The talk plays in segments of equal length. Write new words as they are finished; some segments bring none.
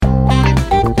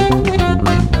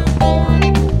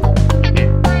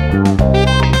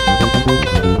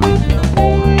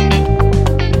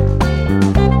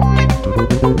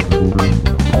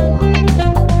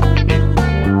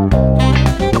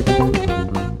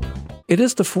It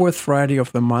is the fourth Friday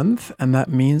of the month, and that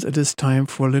means it is time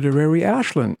for Literary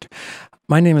Ashland.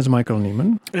 My name is Michael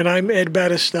Neiman. And I'm Ed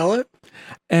Battistella.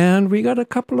 And we got a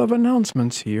couple of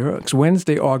announcements here. It's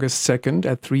Wednesday, August 2nd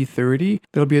at 3:30.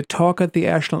 There'll be a talk at the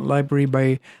Ashland Library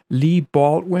by Lee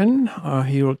Baldwin.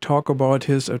 He'll talk about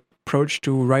his approach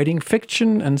to writing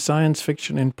fiction and science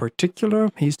fiction in particular.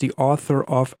 He's the author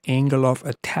of Angle of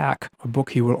Attack, a book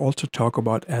he will also talk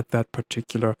about at that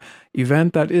particular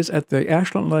event. That is at the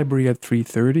Ashland Library at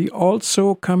 3:30.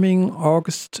 Also coming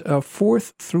August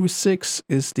 4th through 6th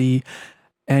is the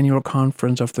annual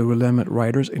conference of the Willamette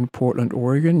Writers in Portland,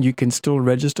 Oregon. You can still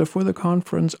register for the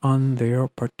conference on their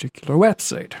particular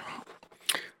website.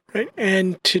 Right.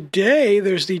 And today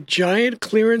there's the giant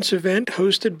clearance event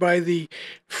hosted by the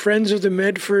Friends of the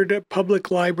Medford Public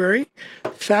Library.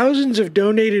 Thousands of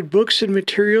donated books and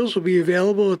materials will be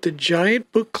available at the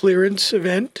giant book clearance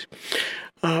event.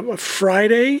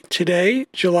 Friday, today,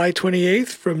 July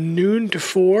 28th, from noon to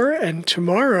 4, and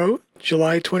tomorrow,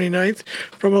 July 29th,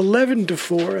 from 11 to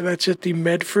 4. That's at the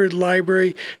Medford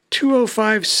Library,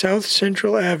 205 South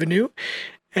Central Avenue.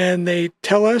 And they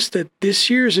tell us that this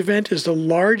year's event is the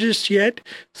largest yet.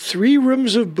 3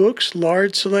 rooms of books,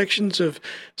 large selections of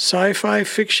sci-fi,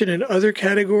 fiction, and other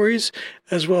categories,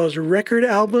 as well as record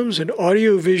albums and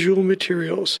audio-visual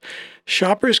materials.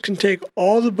 Shoppers can take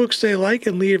all the books they like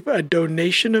and leave a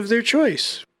donation of their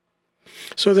choice.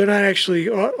 So they're not actually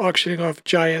auctioning off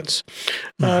giants.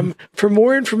 For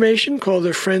more information, call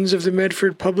the Friends of the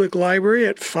Medford Public Library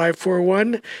at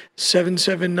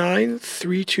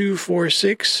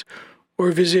 541-779-3246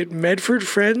 or visit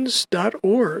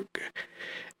medfordfriends.org.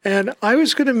 And I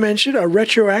was going to mention a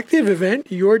retroactive event.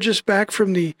 You're just back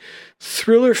from the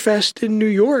Thriller Fest in New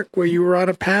York, where you were on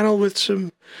a panel with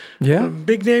some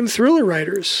big-name thriller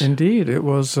writers. Indeed. It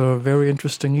was a very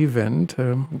interesting event.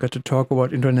 We got to talk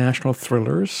about international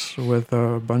thrillers with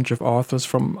a bunch of authors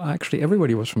from, actually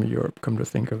everybody was from Europe, come to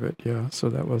think of it. Yeah, so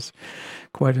that was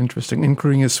quite interesting,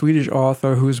 including a Swedish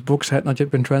author whose books had not yet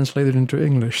been translated into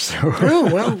English. So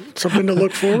oh, well, something to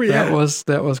look for, yeah.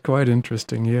 That was quite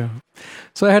interesting, yeah.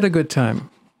 So I had a good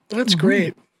time. That's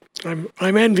great. I'm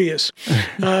envious.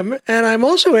 And I'm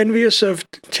also envious of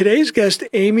today's guest,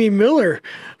 Amy Miller,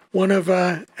 one of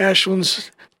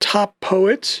Ashland's top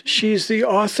poets. She's the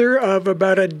author of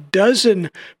about a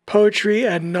dozen poetry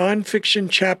and nonfiction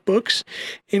chapbooks,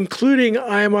 including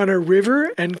I Am on a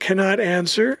River and Cannot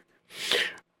Answer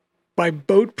by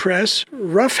Boat Press,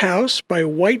 Rough House by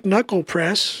White Knuckle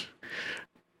Press,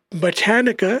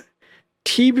 Botanica,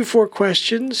 Tea Before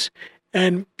Questions,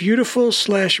 and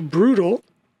Beautiful/Brutal.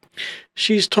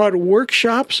 She's taught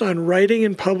workshops on writing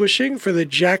and publishing for the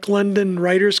Jack London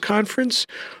Writers Conference,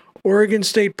 Oregon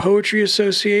State Poetry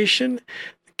Association,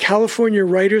 California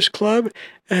Writers Club,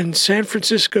 and San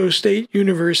Francisco State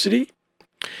University.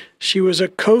 She was a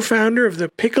co-founder of the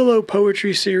Piccolo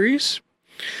Poetry Series,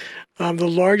 the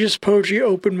largest poetry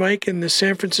open mic in the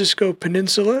San Francisco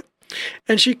Peninsula,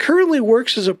 and she currently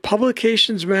works as a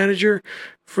publications manager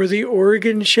for the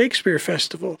Oregon Shakespeare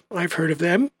Festival. I've heard of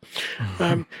them.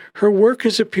 Her work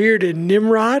has appeared in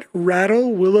Nimrod,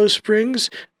 Rattle, Willow Springs,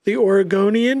 The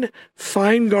Oregonian,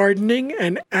 Fine Gardening,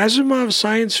 and Asimov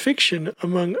Science Fiction,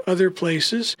 among other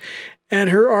places. And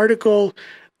her article,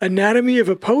 Anatomy of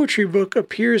a Poetry Book,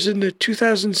 appears in the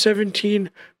 2017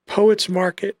 Poets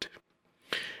Market.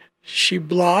 She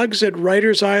blogs at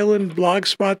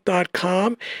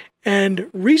writersislandblogspot.com, and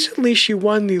recently she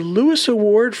won the Lewis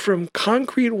Award from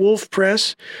Concrete Wolf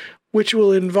Press, which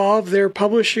will involve their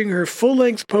publishing her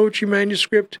full-length poetry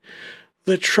manuscript,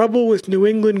 The Trouble with New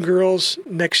England Girls,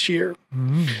 next year.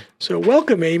 So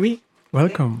welcome, Amy.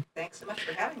 Welcome. Thanks so much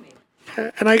for having me.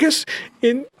 And I guess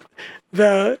in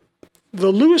the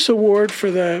Lewis Award for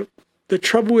the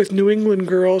Trouble with New England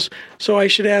Girls. So I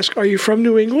should ask, are you from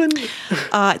New England?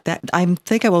 I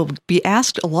think I will be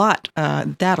asked a lot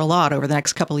over the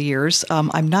next couple of years.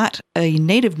 I'm not a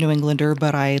native New Englander,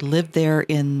 but I lived there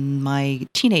in my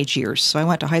teenage years. So I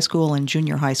went to high school and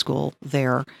junior high school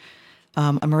there.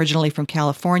 I'm originally from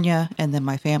California, and then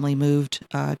my family moved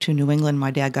to New England.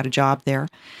 My dad got a job there.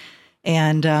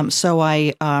 And so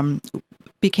I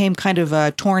became kind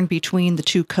of torn between the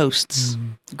two coasts.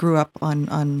 Grew up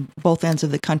on both ends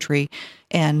of the country,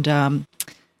 and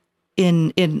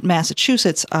in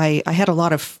Massachusetts, I had a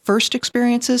lot of first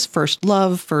experiences: first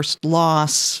love, first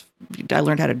loss. I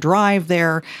learned how to drive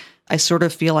there. I sort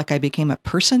of feel like I became a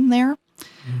person there.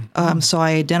 So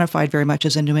I identified very much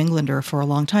as a New Englander for a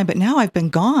long time. But now I've been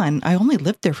gone. I only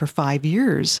lived there for 5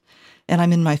 years. And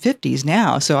I'm in my 50s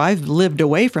now, so I've lived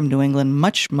away from New England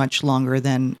much, much longer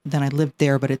than I lived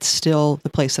there, but it's still the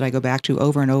place that I go back to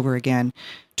over and over again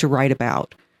to write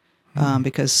about.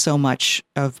 because so much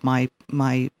of my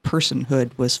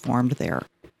personhood was formed there.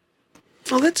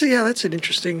 Oh, that's an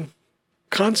interesting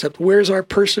concept. Where's our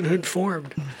personhood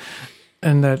formed?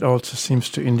 And that also seems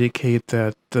to indicate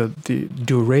that the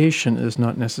duration is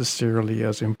not necessarily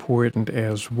as important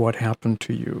as what happened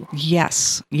to you.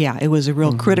 Yes. Yeah. It was a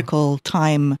real critical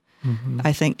time.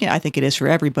 I think it is for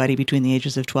everybody between the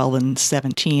ages of 12 and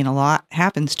 17. A lot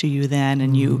happens to you then,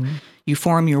 and you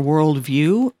form your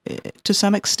worldview to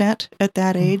some extent at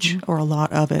that age, or a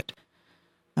lot of it.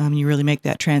 You really make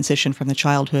that transition from the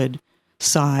childhood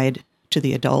side to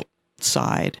the adult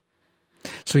side.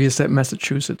 So you said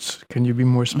Massachusetts. Can you be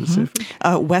more specific?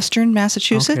 Western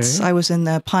Massachusetts. Okay. I was in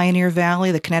the Pioneer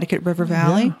Valley, the Connecticut River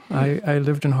Valley. Yeah, I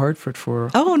lived in Hartford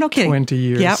for no kidding. 20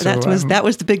 years. Yeah, so that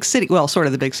was the big city. Well, sort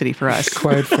of the big city for us.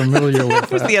 Quite familiar with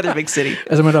It was that. the other big city.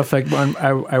 As a matter of fact,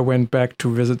 I went back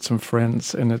to visit some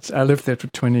friends, and I lived there for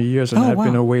 20 years, and I'd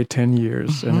been away 10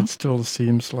 years, and it still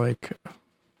seems like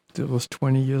those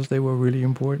 20 years, they were really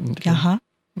important. Uh-huh.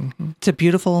 It's a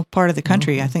beautiful part of the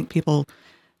country. I think people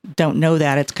don't know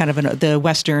that. It's kind of the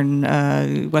Western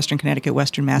Connecticut,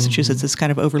 Western Massachusetts is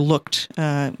kind of overlooked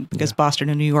because Boston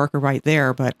and New York are right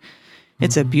there, but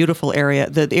it's a beautiful area.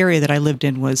 The area that I lived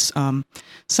in was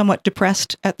somewhat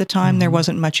depressed at the time. There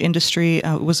wasn't much industry.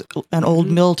 It was an old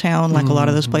mill town, like a lot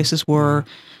of those places were,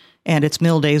 and its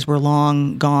mill days were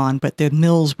long gone, but the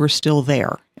mills were still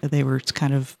there. They were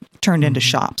kind of turned into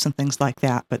shops and things like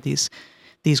that, but these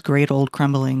great old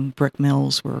crumbling brick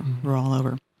mills were all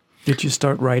over. Did you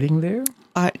start writing there?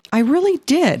 I really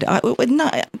did.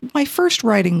 My first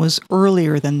writing was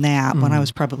earlier than that, when I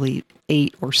was probably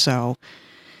 8 or so.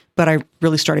 But I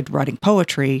really started writing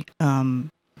poetry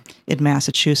in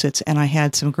Massachusetts, and I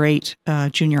had some great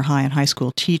junior high and high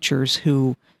school teachers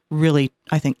who really,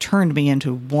 I think, turned me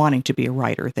into wanting to be a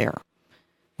writer there,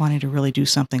 wanting to really do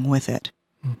something with it.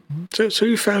 So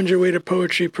you found your way to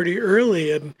poetry pretty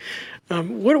early, and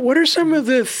what are some of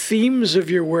the themes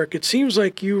of your work? It seems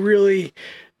like you really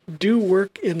do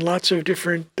work in lots of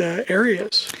different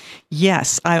areas.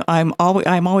 Yes, I'm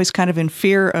always kind of in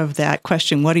fear of that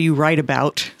question. What do you write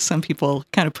about? Some people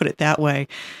kind of put it that way,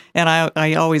 and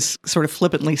I always sort of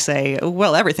flippantly say,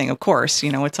 well, everything, of course.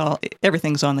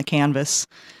 Everything's on the canvas.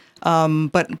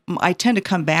 But I tend to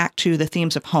come back to the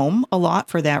themes of home a lot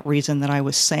for that reason that I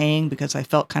was saying, because I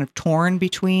felt kind of torn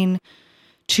between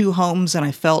two homes, and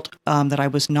I felt that I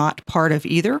was not part of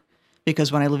either,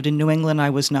 because when I lived in New England, I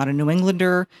was not a New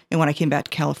Englander, and when I came back to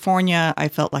California, I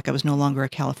felt like I was no longer a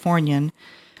Californian.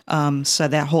 So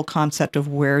that whole concept of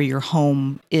where your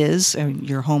home is, and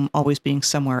your home always being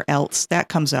somewhere else, that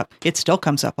comes up. It still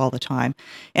comes up all the time.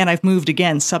 And I've moved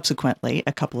again subsequently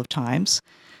a couple of times.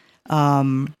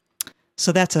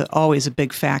 So that's always a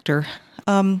big factor.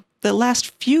 The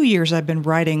last few years I've been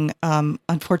writing,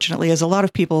 unfortunately, as a lot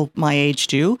of people my age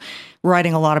do,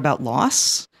 writing a lot about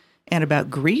loss and about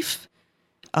grief,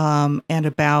 and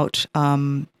about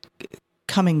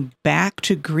coming back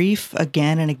to grief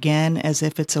again and again as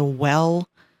if it's a well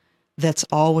that's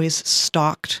always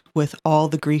stocked with all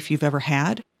the grief you've ever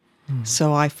had.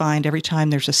 So I find every time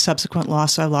there's a subsequent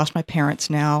loss, I lost my parents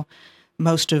now.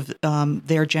 Most of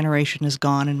their generation is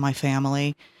gone in my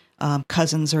family.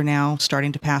 Cousins are now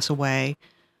starting to pass away,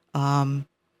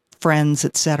 friends,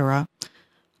 etc.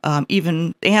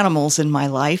 Even animals in my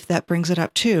life, that brings it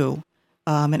up too.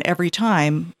 And every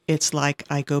time, it's like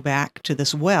I go back to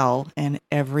this well, and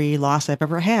every loss I've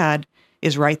ever had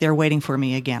is right there waiting for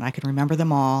me again. I can remember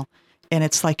them all, and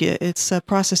it's like it's a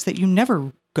process that you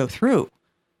never go through.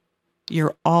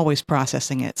 You're always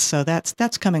processing it. So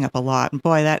that's coming up a lot. And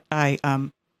boy,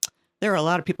 there are a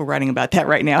lot of people writing about that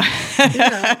right now.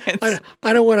 Yeah,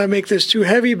 I don't want to make this too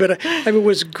heavy, but I mean,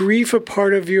 was grief a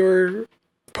part of your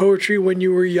poetry when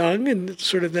you were young, and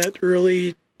sort of that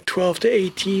early 12 to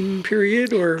 18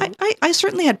 period? Or I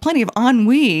certainly had plenty of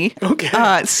ennui.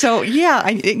 Okay. So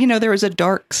yeah, there was a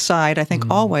dark side, I think,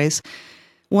 always.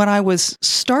 When I was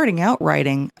starting out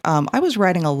writing, I was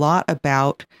writing a lot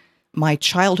about my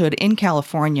childhood in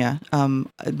California.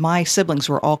 My siblings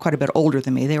were all quite a bit older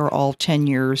than me. They were all 10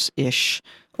 years-ish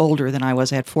older than I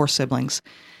was. I had 4 siblings.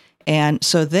 And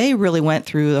so they really went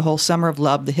through the whole summer of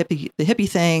love, the hippie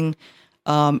thing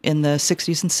in the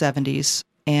 60s and 70s.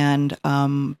 And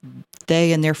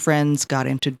they and their friends got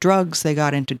into drugs. They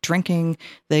got into drinking.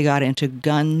 They got into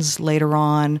guns later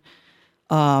on.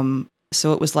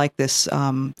 So it was like this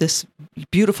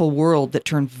beautiful world that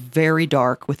turned very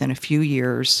dark within a few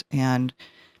years. And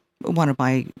one of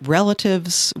my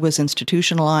relatives was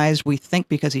institutionalized, we think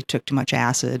because he took too much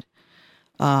acid.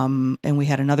 And we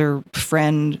had another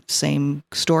friend, same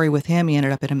story with him. He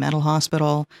ended up in a mental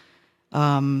hospital.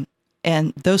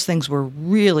 And those things were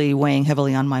really weighing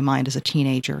heavily on my mind as a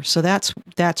teenager. So that's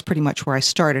pretty much where I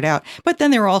started out. But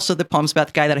then there were also the poems about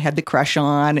the guy that I had the crush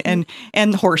on,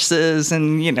 and horses,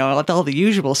 and all the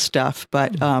usual stuff.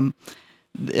 But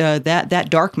that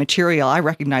dark material, I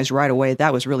recognized right away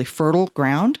that was really fertile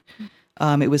ground.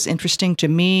 It was interesting to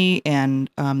me,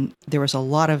 and there was a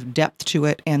lot of depth to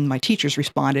it, and my teachers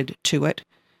responded to it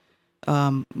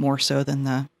more so than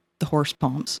the horse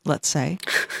poems, let's say.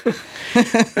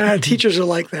 Teachers are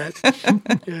like that.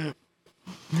 Yeah.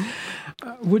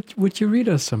 Would you read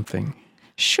us something?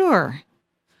 Sure.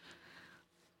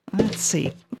 Let's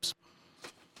see. Oops.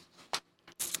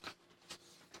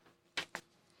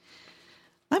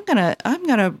 I'm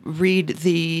gonna read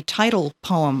the title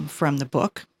poem from the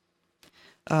book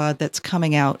that's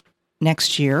coming out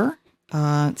next year.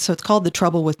 So it's called "The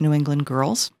Trouble with New England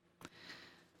Girls."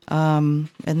 And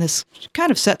this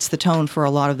kind of sets the tone for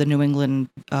a lot of the New England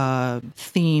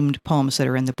themed poems that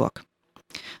are in the book.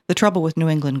 The Trouble with New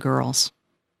England Girls.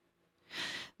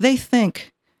 They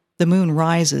think the moon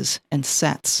rises and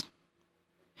sets.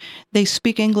 They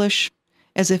speak English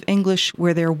as if English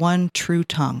were their one true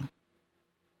tongue.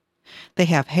 They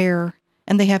have hair,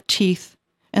 and they have teeth,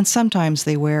 and sometimes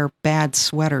they wear bad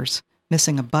sweaters,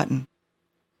 missing a button.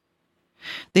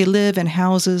 They live in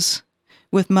houses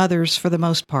with mothers for the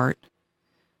most part,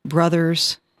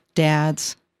 brothers,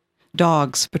 dads,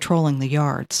 dogs patrolling the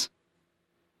yards.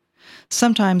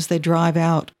 Sometimes they drive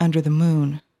out under the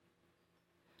moon.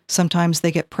 Sometimes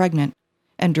they get pregnant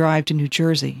and drive to New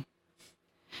Jersey.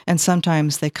 And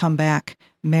sometimes they come back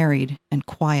married and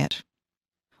quiet,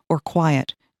 or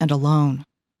quiet and alone.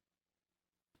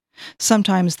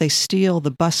 Sometimes they steal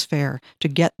the bus fare to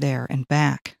get there and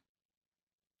back.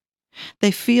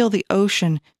 They feel the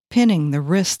ocean pinning the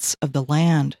wrists of the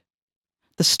land,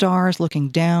 the stars looking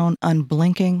down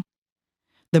unblinking,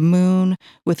 the moon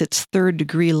with its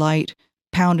third-degree light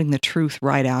pounding the truth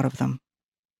right out of them.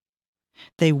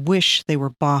 They wish they were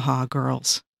Baja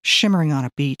girls, shimmering on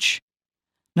a beach,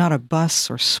 not a bus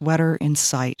or sweater in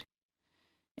sight,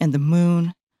 and the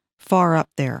moon far up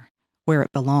there where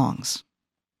it belongs.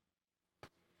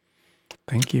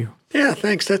 Thank you. Yeah,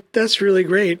 thanks. That's really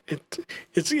great.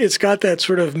 It's got that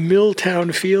sort of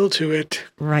Milltown feel to it.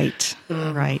 Right.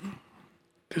 Right.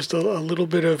 Just a little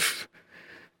bit of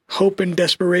hope and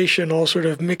desperation all sort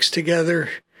of mixed together,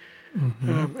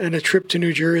 and a trip to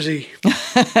New Jersey.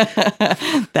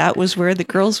 That was where the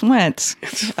girls went.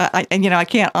 I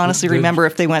can't honestly remember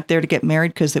if they went there to get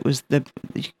married because it was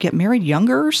get married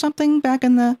younger or something back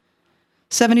in the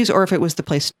 70s, or if it was the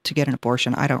place to get an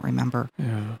abortion. I don't remember.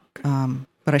 Yeah.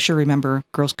 But I sure remember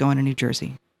girls going to New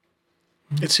Jersey.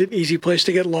 It's an easy place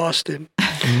to get lost in.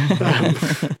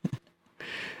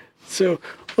 So,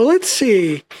 well, let's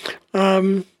see.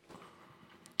 And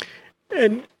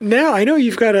now I know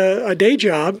you've got a day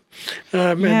job,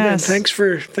 and thanks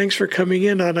for coming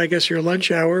in on, I guess, your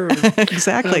lunch hour.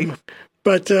 Exactly.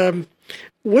 But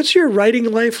what's your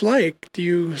writing life like? Do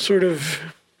you sort of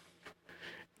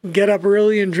get up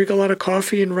early and drink a lot of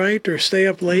coffee and write, or stay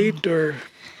up late, or?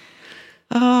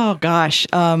 Oh gosh,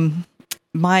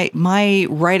 my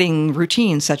writing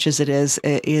routine, such as it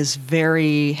is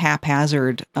very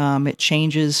haphazard. It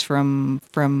changes from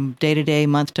day to day,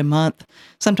 month to month.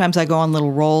 Sometimes I go on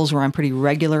little rolls where I'm pretty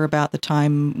regular about the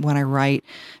time when I write,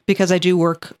 because I do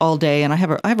work all day, and I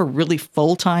have a really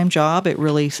full-time job. It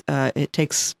really it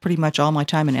takes pretty much all my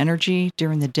time and energy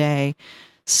during the day.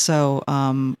 So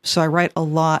I write a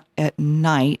lot at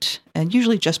night, and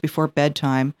usually just before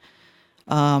bedtime.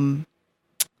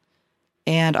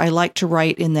 And I like to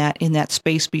write in that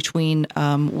space between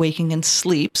waking and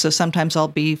sleep. So sometimes I'll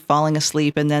be falling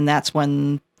asleep, and then that's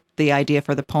when the idea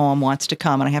for the poem wants to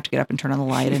come, and I have to get up and turn on the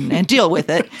light and deal with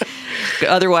it.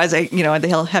 Otherwise,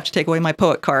 they'll have to take away my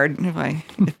poet card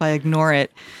if I ignore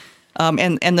it.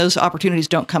 And those opportunities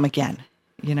don't come again.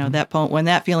 That poem, when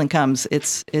that feeling comes,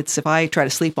 it's if I try to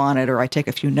sleep on it or I take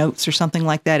a few notes or something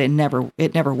like that, it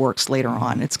never works later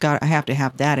on. I have to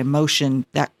have that emotion,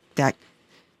 that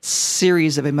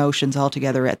series of emotions all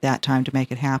together at that time to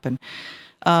make it happen.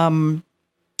 And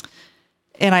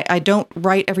I don't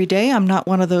write every day. I'm not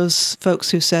one of those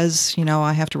folks who says,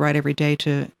 I have to write every day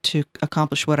to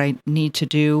accomplish what I need to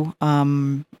do.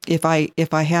 If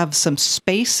I have some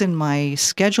space in my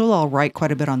schedule, I'll write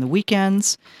quite a bit on the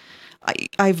weekends.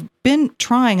 I've been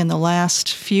trying in the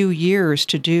last few years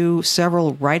to do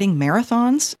several writing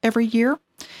marathons every year,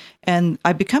 and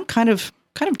I've become kind of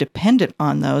dependent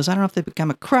on those. I don't know if they've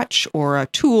become a crutch or a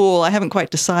tool. I haven't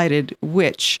quite decided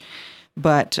which,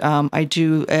 but I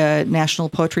do a National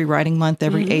Poetry Writing Month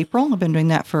every April. I've been doing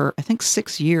that for, I think,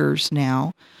 6 years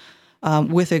now.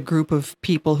 with a group of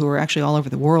people who are actually all over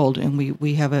the world. And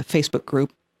we have a Facebook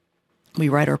group. We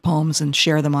write our poems and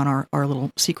share them on our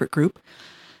little secret group.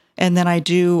 And then I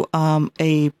do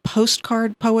a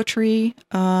postcard poetry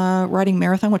writing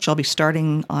marathon, which I'll be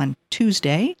starting on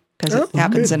Tuesday because it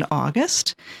happens in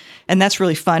August. And that's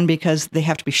really fun because they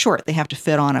have to be short. They have to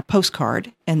fit on a postcard,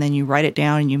 and then you write it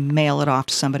down and you mail it off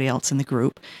to somebody else in the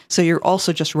group. So you're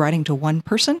also just writing to one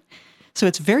person. So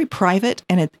it's very private,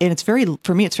 and it's very,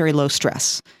 for me, it's very low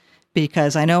stress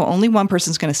because I know only one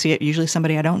person's going to see it, usually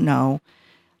somebody I don't know.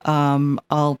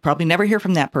 I'll probably never hear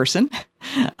from that person.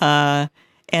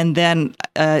 And then,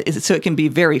 so it can be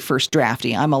very first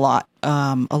drafty. I'm a lot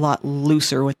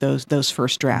looser with those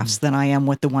first drafts than I am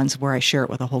with the ones where I share it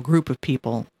with a whole group of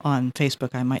people on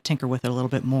Facebook. I might tinker with it a little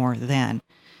bit more then.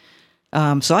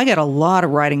 So I get a lot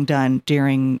of writing done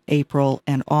during April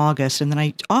and August, and then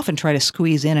I often try to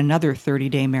squeeze in another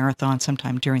 30-day marathon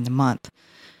sometime during the month.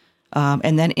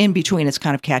 And then in between, it's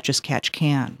kind of catch as catch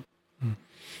can.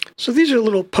 So these are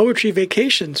little poetry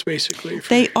vacations, basically.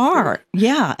 They are,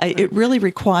 yeah. It really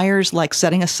requires like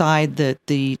setting aside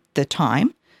the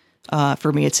time.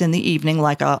 For me, it's in the evening.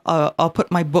 Like I'll put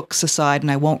my books aside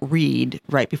and I won't read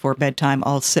right before bedtime.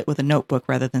 I'll sit with a notebook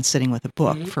rather than sitting with a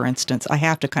book. For instance, I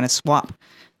have to kind of swap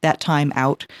that time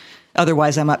out.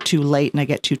 Otherwise, I'm up too late and I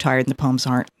get too tired, and the poems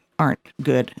aren't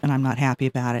good, and I'm not happy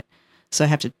about it. So I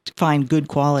have to find good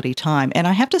quality time, and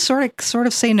I have to sort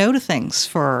of say no to things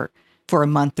for a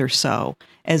month or so,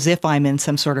 as if I'm in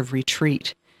some sort of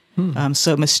retreat.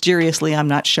 So mysteriously, I'm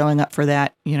not showing up for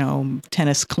that,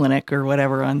 tennis clinic or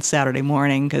whatever on Saturday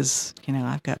morning because,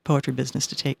 I've got poetry business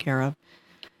to take care of.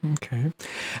 Okay.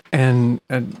 And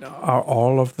are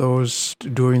all of those,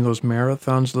 doing those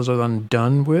marathons, those are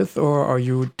done with, or are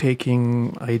you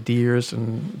taking ideas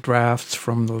and drafts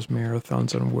from those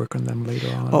marathons and work on them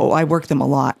later on? Oh, I work them a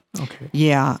lot. Okay.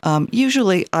 Yeah.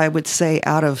 Usually I would say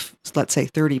out of, let's say,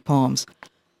 30 poems,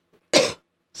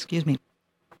 excuse me,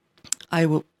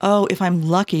 if I'm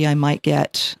lucky, I might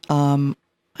get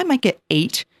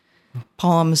 8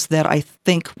 poems that I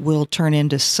think will turn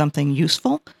into something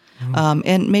useful.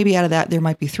 And maybe out of that, there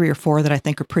might be 3 or 4 that I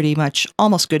think are pretty much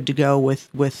almost good to go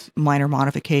with minor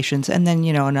modifications. And then,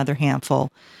 another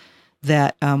handful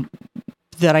that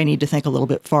I need to think a little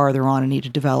bit farther on and need to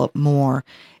develop more.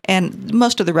 And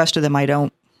most of the rest of them I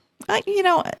don't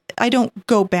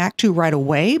go back to right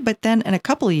away. But then in a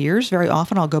couple of years, very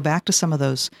often I'll go back to some of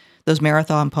those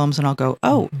marathon poems and I'll go,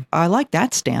 oh, I like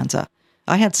that stanza.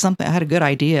 I had a good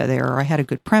idea there, or I had a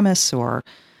good premise, or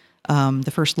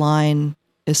the first line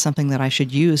is something that I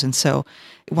should use. And so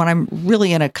when I'm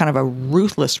really in a kind of a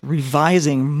ruthless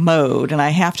revising mode, and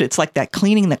it's like that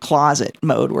cleaning the closet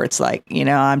mode where it's like,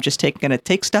 I'm just going to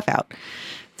take stuff out.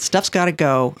 Stuff's got to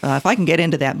go. If I can get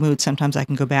into that mood, sometimes I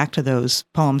can go back to those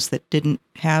poems that didn't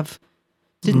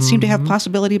seem to have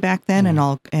possibility back then, and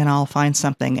I'll find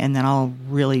something, and then I'll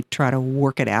really try to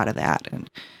work it out of that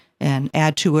and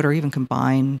add to it, or even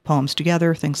combine poems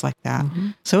together, things like that.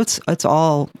 So it's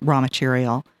all raw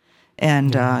material.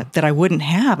 And that I wouldn't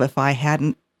have if I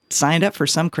hadn't signed up for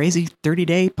some crazy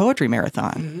 30-day poetry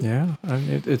marathon. Yeah,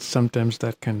 and it's sometimes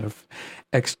that kind of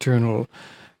external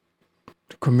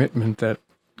commitment that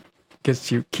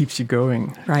keeps you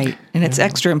going. Right, and it's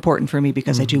extra important for me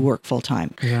because I do work full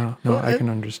time. Yeah, no, I can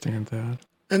understand that.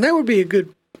 And that would be a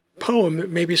good poem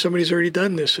that maybe somebody's already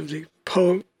done this, of the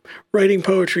poem, writing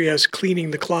poetry as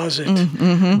cleaning the closet.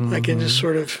 I can just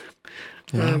sort of,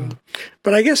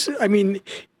 but I guess,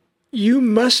 you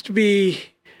must be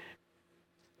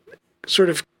sort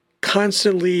of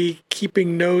constantly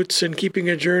keeping notes and keeping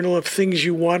a journal of things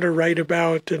you want to write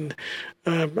about. And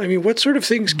what sort of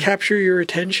things capture your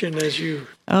attention as you...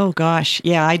 Oh, gosh.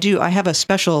 Yeah, I do. I have a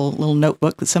special little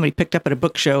notebook that somebody picked up at a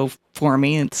book show for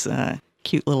me. It's a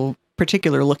cute little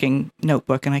particular looking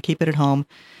notebook, and I keep it at home.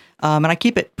 And I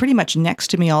keep it pretty much next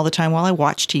to me all the time while I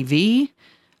watch TV.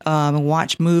 And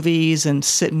watch movies and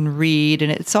sit and read,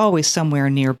 and it's always somewhere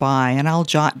nearby. And I'll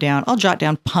jot down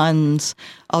puns.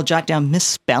 I'll jot down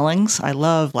misspellings. I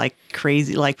love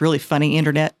really funny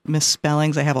internet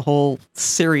misspellings. I have a whole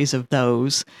series of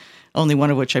those, only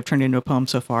one of which I've turned into a poem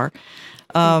so far.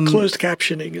 Closed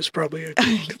captioning is probably a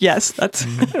good... Yes,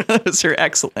 those are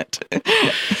excellent.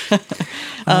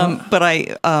 But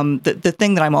the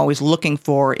thing that I'm always looking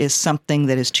for is something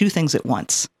that is 2 things at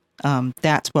once.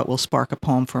 That's what will spark a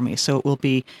poem for me. So it will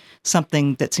be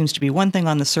something that seems to be one thing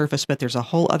on the surface, but there's a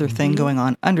whole other thing going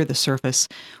on under the surface,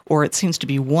 or it seems to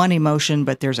be one emotion,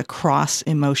 but there's a cross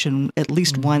emotion, at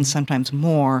least one, sometimes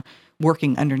more,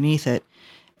 working underneath it.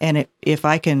 And if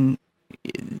I can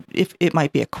if it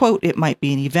might be a quote, it might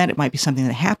be an event, it might be something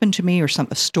that happened to me or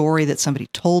a story that somebody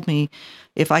told me.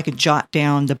 If I could jot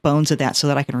down the bones of that so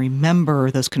that I can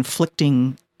remember those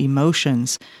conflicting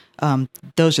emotions,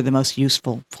 those are the most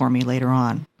useful for me later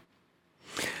on.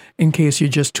 In case you're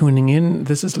just tuning in,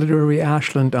 this is Literary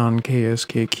Ashland on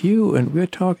KSKQ, and we're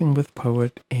talking with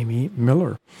poet Amy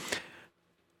Miller.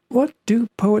 What do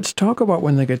poets talk about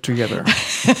when they get together?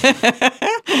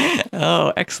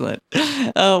 Oh, excellent.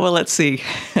 Oh, well, let's see.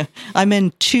 I'm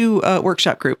in 2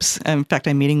 workshop groups. In fact,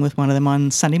 I'm meeting with one of them on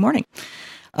Sunday morning.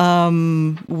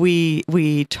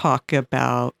 We talk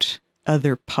about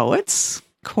other poets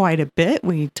quite a bit.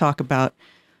 We talk about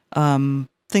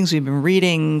things we've been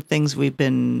reading,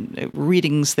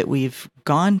 readings that we've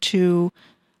gone to,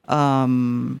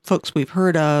 folks we've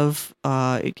heard of.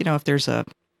 If there's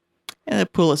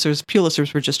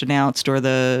Pulitzers were just announced, or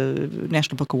the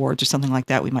National Book Awards or something like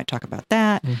that, we might talk about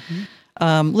that. Mm-hmm.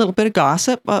 A little bit of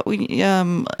gossip,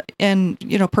 and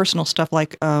personal stuff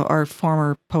like our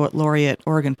former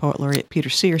Oregon poet laureate Peter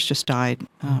Sears just died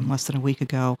less than a week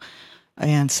ago,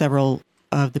 and several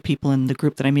of the people in the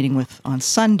group that I'm meeting with on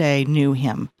Sunday knew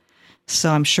him,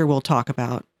 so I'm sure we'll talk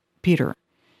about Peter.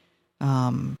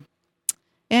 And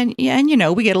we get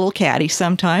a little catty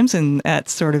sometimes, and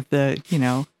that's sort of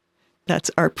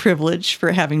that's our privilege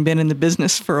for having been in the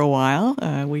business for a while.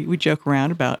 We joke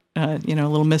around about,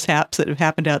 little mishaps that have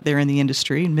happened out there in the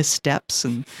industry, and missteps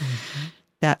and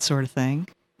that sort of thing.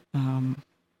 And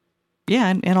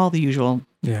all the usual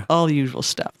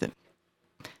stuff. That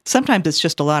sometimes it's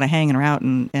just a lot of hanging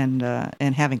around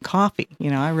and having coffee.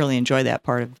 I really enjoy that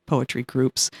part of poetry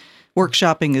groups.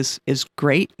 Workshopping is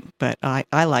great, but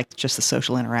I like just the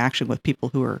social interaction with people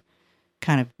who are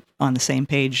kind of on the same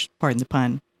page, pardon the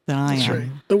pun, than I am. That's right.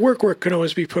 The work can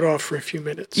always be put off for a few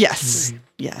minutes. Yes.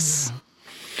 Yes.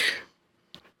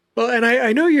 Well, and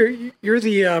I know you're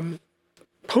the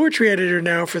poetry editor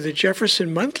now for the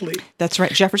Jefferson Monthly. That's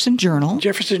right, Jefferson Journal.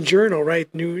 Jefferson Journal,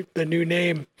 right? The new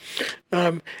name.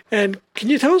 And can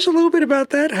you tell us a little bit about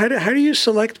that? How do you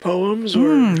select poems?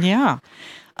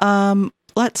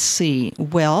 Let's see.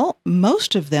 Well,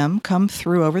 most of them come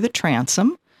through over the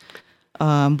transom.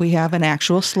 We have an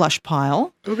actual slush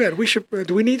pile. Oh, good.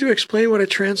 Do we need to explain what a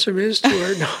transom is to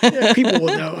our? No, people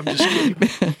will know. I'm just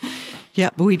kidding.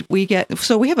 Yeah, we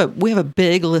have a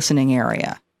big listening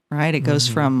area, right? It goes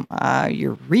from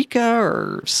Eureka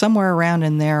or somewhere around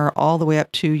in there all the way up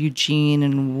to Eugene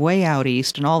and way out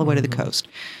east and all the way to the coast.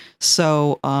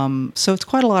 So it's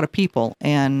quite a lot of people,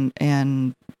 and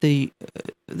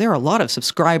there are a lot of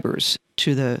subscribers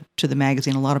to the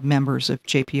magazine, a lot of members of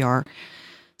JPR.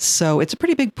 So it's a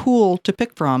pretty big pool to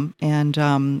pick from, and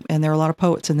there are a lot of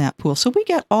poets in that pool. So we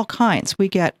get all kinds. We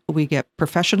get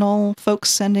professional folks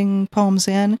sending poems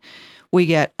in. We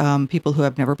get people who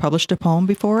have never published a poem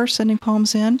before sending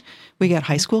poems in. We get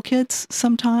high school kids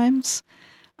sometimes.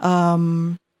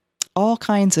 All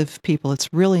kinds of people.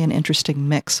 It's really an interesting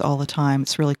mix all the time.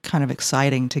 It's really kind of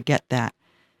exciting to get that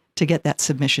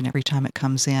submission every time it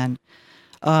comes in.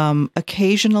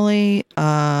 Occasionally,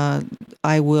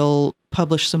 I will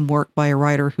publish some work by a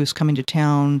writer who's coming to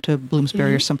town, to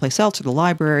Bloomsbury or someplace else, or the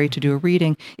library to do a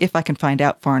reading, if I can find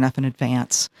out far enough in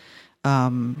advance.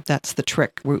 That's the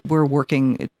trick. We're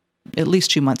working at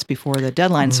least 2 months before the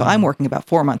deadline, so I'm working about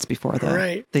 4 months before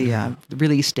the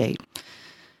release date.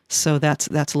 So that's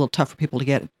a little tough for people to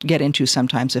get into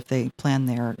sometimes if they plan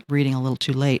their reading a little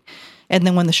too late. And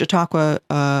then when the Chautauqua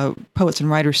Poets and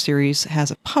Writers Series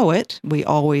has a poet, we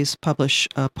always publish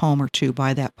a poem or two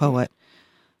by that poet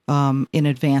in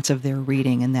advance of their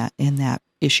reading in that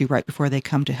issue, right before they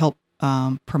come to help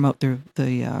promote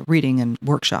the reading and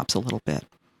workshops a little bit.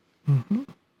 Mm-hmm.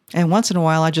 And once in a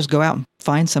while, I just go out and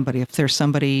find somebody. If there's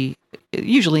somebody,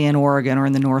 usually in Oregon or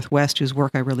in the Northwest, whose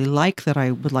work I really like that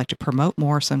I would like to promote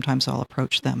more, sometimes I'll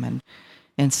approach them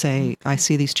and say, I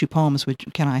see these 2 poems.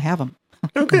 Can I have them?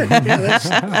 Okay.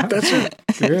 Yeah, that's it.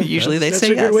 Good. Usually they say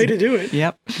yes. That's a good way to do it.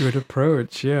 Yep. Good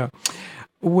approach, yeah.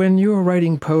 When you're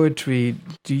writing poetry,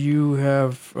 do you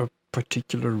have a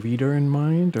particular reader in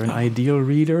mind, or an ideal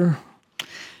reader?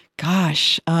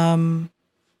 Gosh,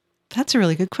 that's a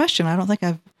really good question.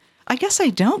 I guess I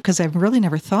don't, because I've really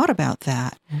never thought about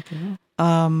that. Okay.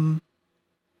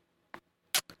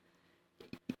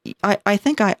 I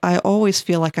think I always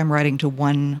feel like I'm writing to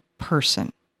one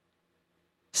person.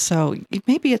 So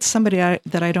maybe it's somebody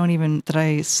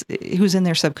who's in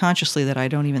there subconsciously that I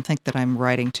don't even think that I'm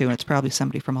writing to, and it's probably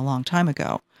somebody from a long time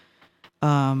ago.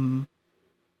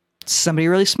 somebody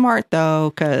really smart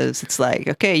though, because it's like,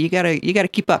 okay, you gotta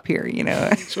keep up here, you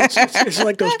know. So it's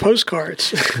like those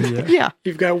postcards. Yeah.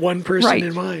 You've got one person Right.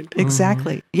 in mind.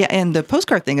 Exactly. Yeah, and the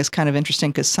postcard thing is kind of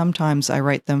interesting because sometimes I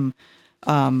write them.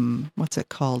 What's it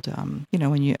called? You know,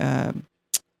 when you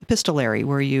epistolary,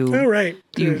 where you Oh, right.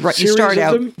 you A you start series of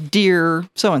out, them? dear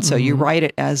so and so. You write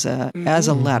it as a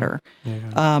letter,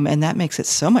 Yeah. and that makes it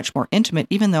so much more intimate.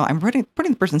 Even though I'm putting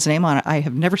the person's name on it, I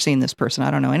have never seen this person. I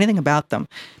don't know anything about them,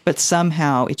 but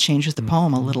somehow it changes the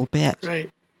poem a little bit Right.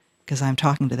 because I'm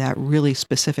talking to that really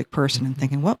specific person and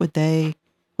thinking, what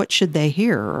should they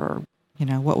hear, or you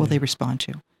know, what will they respond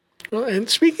to? Well, and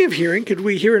speaking of hearing, could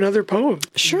we hear another poem?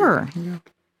 Sure. Yeah.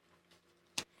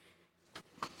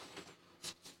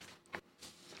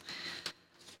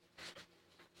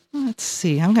 Let's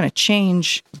see. I'm going to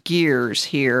change gears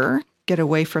here, get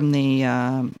away from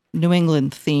the New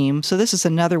England theme. So this is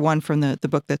another one from the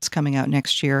book that's coming out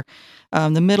next year.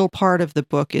 The middle part of the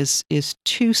book is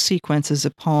two sequences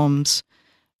of poems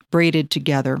braided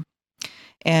together.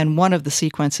 And one of the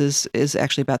sequences is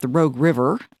actually about the Rogue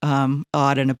River,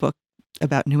 odd in a book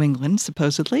about New England,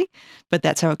 supposedly, but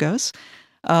that's how it goes.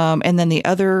 And then the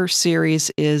other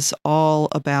series is all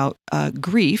about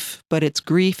grief, but it's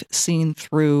grief seen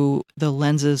through the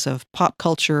lenses of pop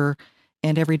culture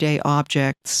and everyday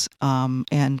objects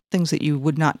and things that you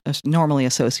would not normally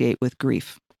associate with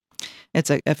grief. It's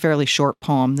a fairly short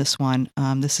poem, this one.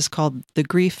 This is called The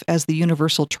Grief as the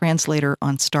Universal Translator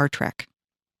on Star Trek.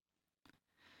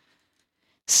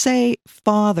 Say,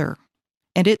 Father,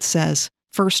 and it says,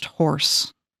 First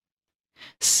Horse.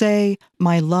 Say,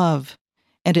 My love,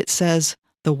 and it says,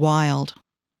 The Wild.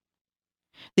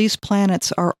 These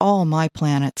planets are all my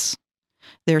planets,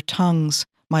 their tongues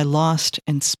my lost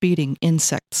and speeding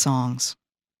insect songs.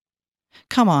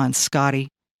 Come on, Scotty.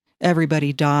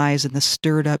 Everybody dies in the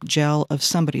stirred-up gel of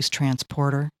somebody's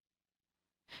transporter.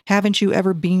 Haven't you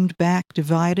ever beamed back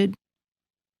divided?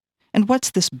 And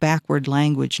what's this backward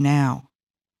language now?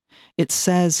 It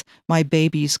says my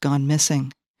baby's gone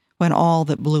missing when all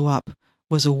that blew up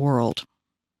was a world.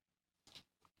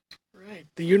 Right.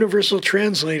 The universal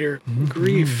translator,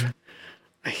 grief.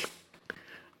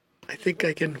 I think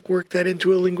I can work that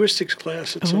into a linguistics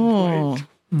class at some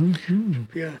point.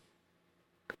 Yeah.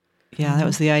 Yeah, that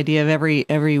was the idea of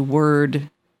every word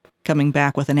coming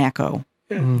back with an echo.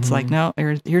 Yeah. It's like, no,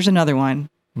 here's another one.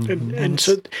 And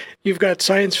so you've got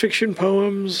science fiction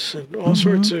poems and all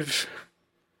sorts of...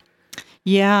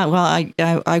 Yeah, well,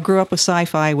 I grew up with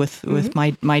sci-fi with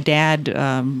my dad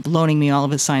loaning me all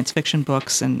of his science fiction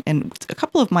books, and a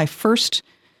couple of my first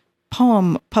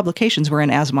poem publications were in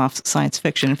Asimov's science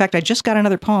fiction. In fact, I just got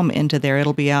another poem into there.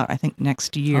 It'll be out, I think,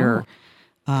 next year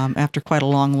after quite a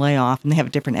long layoff, and they have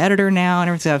a different editor now and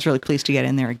everything. So I was really pleased to get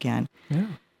in there again. Yeah,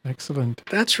 excellent.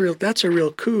 That's a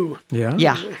real coup. Yeah.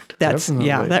 Yeah, Definitely.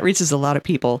 that reaches a lot of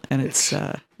people, and it's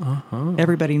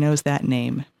everybody knows that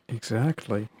name.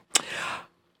 Exactly.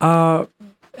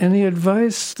 Any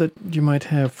advice that you might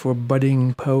have for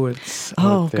budding poets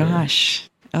out there? Gosh.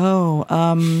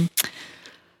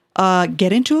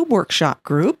 Get into a workshop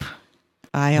group.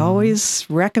 I always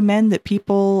recommend that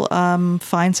people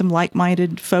find some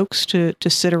like-minded folks to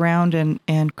sit around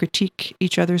and critique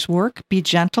each other's work. Be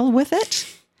gentle with it.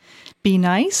 Be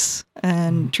nice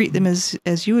and treat them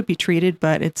as you would be treated,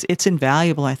 but it's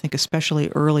invaluable, I think, especially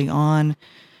early on,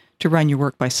 to run your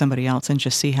work by somebody else and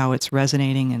just see how it's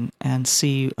resonating and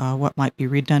see what might be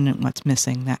redundant, what's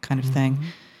missing, that kind of thing.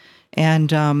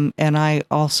 And I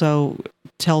also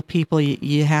tell people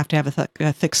you have to have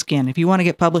a thick skin. If you want to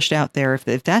get published out there,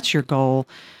 if that's your goal,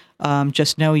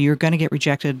 just know you're going to get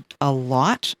rejected a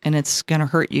lot, and it's going to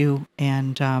hurt you,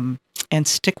 and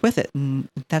stick with it. And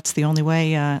that's the only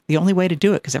way to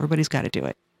do it, because everybody's got to do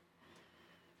it.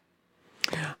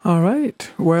 All right.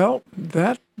 Well,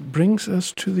 that brings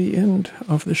us to the end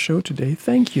of the show today.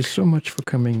 Thank you so much for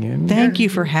coming in. Thank you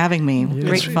for having me.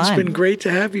 Great fun. It's been great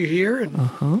to have you here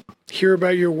and hear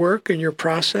about your work and your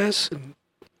process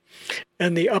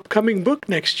and the upcoming book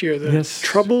next year, The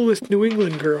Trouble with New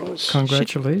England Girls.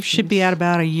 Congratulations. Should be out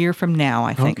about a year from now,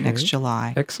 I think, next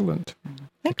July. Excellent.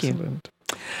 Thank you.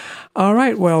 All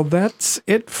right, well, that's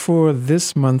it for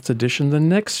this month's edition. The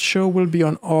next show will be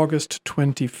on August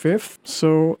 25th.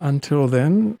 So until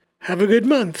then... Have a good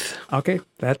month. Okay,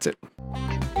 that's it.